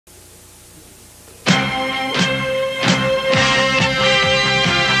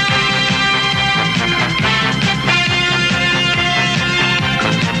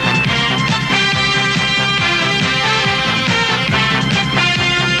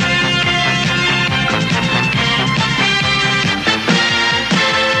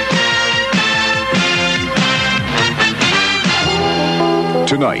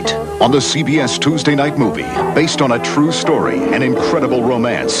tonight on the CBS Tuesday Night Movie, based on a true story and incredible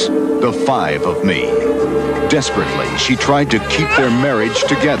romance, The Five of Me. Desperately, she tried to keep their marriage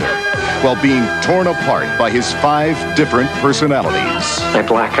together while being torn apart by his 5 different personalities. I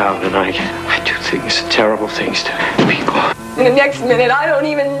black out and I do things, terrible things to people. In the next minute, I don't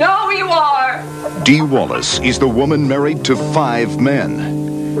even know who you are. Dee Wallace is the woman married to 5 men.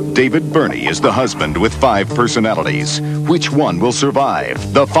 David Burney is the husband with 5 personalities. Which one will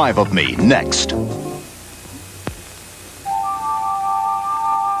survive? The 5 of Me, next.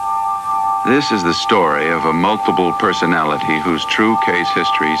 This is the story of a multiple personality whose true case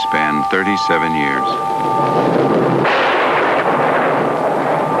history spanned 37 years.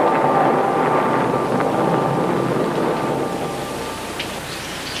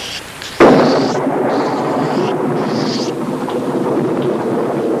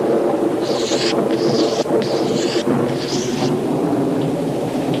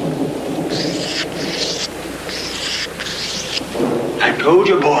 I told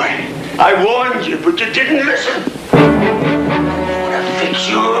you, boy. I warned you, but you didn't listen. I'm gonna fix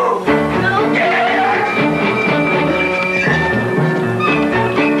you. No. I'm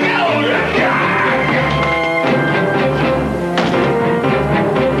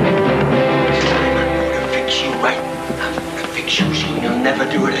gonna fix you right. I'm gonna fix you so you'll never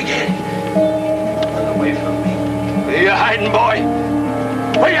do it again. Run away from me. Where you hiding, boy?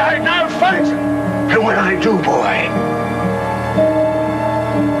 Where you hiding? I'll find you. And when I do, boy,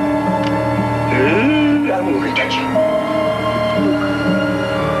 I'm gonna get you.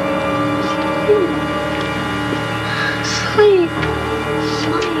 Sleep.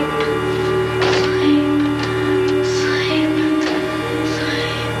 Sleep. Sleep. Sleep.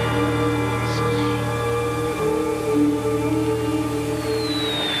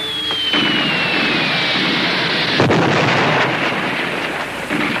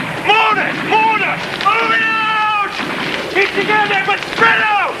 Mona! Moving out! Keep together, but spread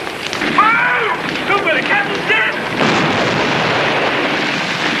out! Move! Look where the captain's dead!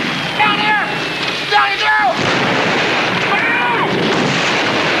 Down here! Down you go! Move!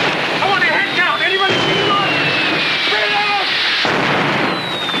 I want a head count. Anybody see one? Spread out!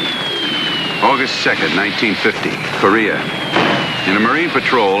 August 2nd, 1950, Korea. In a Marine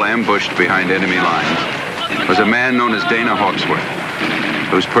patrol ambushed behind enemy lines was a man known as Dana Hawksworth,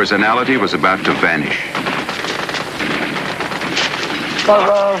 whose personality was about to vanish.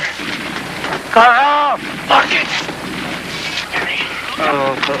 Carl! Fuck it!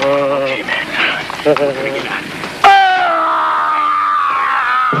 Okay, man. Get out.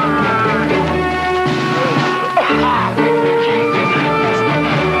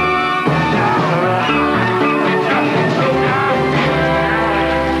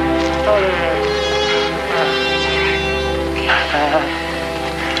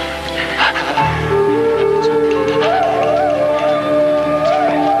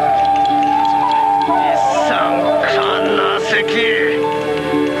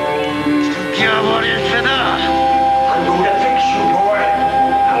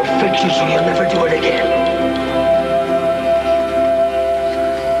 So you'll never do it again.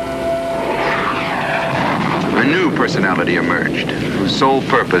 A new personality emerged, whose sole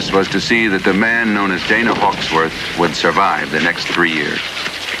purpose was to see that the man known as Dana Hawksworth would survive the next 3 years.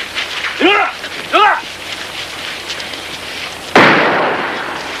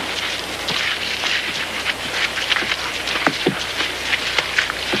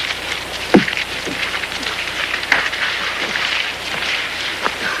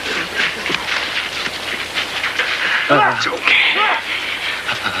 It's okay.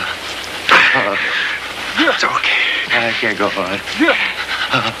 It's okay. I can't go on.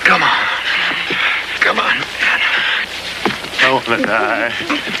 Come on. Come on, man. I want to die.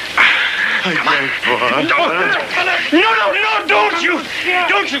 Come on. No, don't you.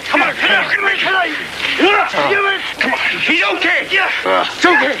 Don't you. Come on. Come on. He's okay. It's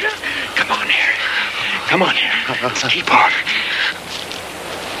okay. Come on here. Come on here. Let's keep on.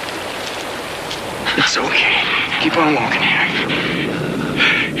 It's okay. Keep on walking here.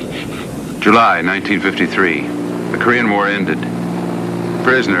 July 1953. The Korean War ended.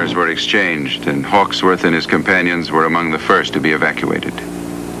 Prisoners were exchanged, and Hawksworth and his companions were among the first to be evacuated.